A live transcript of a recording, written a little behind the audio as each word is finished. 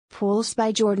Pools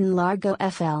by Jordan Largo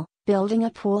FL, Building a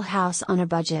Pool House on a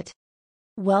Budget.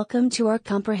 Welcome to our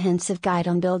comprehensive guide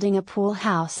on building a pool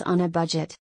house on a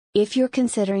budget. If you're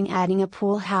considering adding a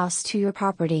pool house to your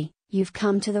property, you've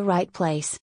come to the right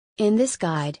place. In this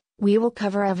guide, we will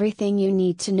cover everything you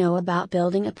need to know about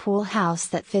building a pool house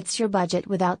that fits your budget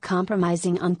without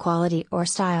compromising on quality or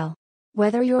style.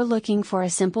 Whether you're looking for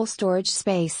a simple storage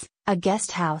space, a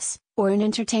guest house, or an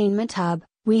entertainment hub,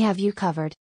 we have you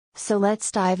covered. So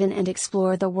let's dive in and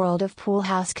explore the world of pool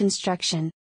house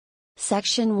construction.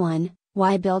 Section 1: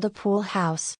 Why build a pool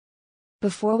house?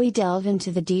 Before we delve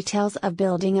into the details of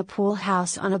building a pool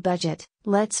house on a budget,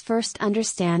 let's first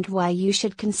understand why you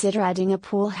should consider adding a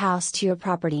pool house to your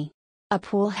property. A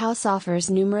pool house offers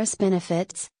numerous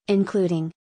benefits,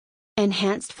 including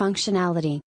enhanced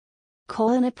functionality.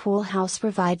 A pool house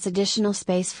provides additional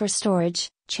space for storage,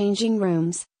 changing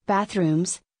rooms,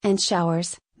 bathrooms, and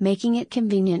showers, making it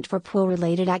convenient for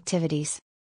pool-related activities.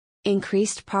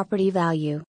 Increased property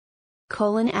value.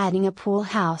 Adding a pool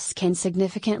house can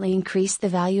significantly increase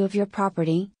the value of your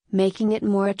property, making it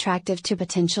more attractive to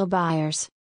potential buyers.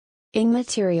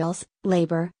 Materials,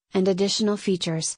 labor, and additional features.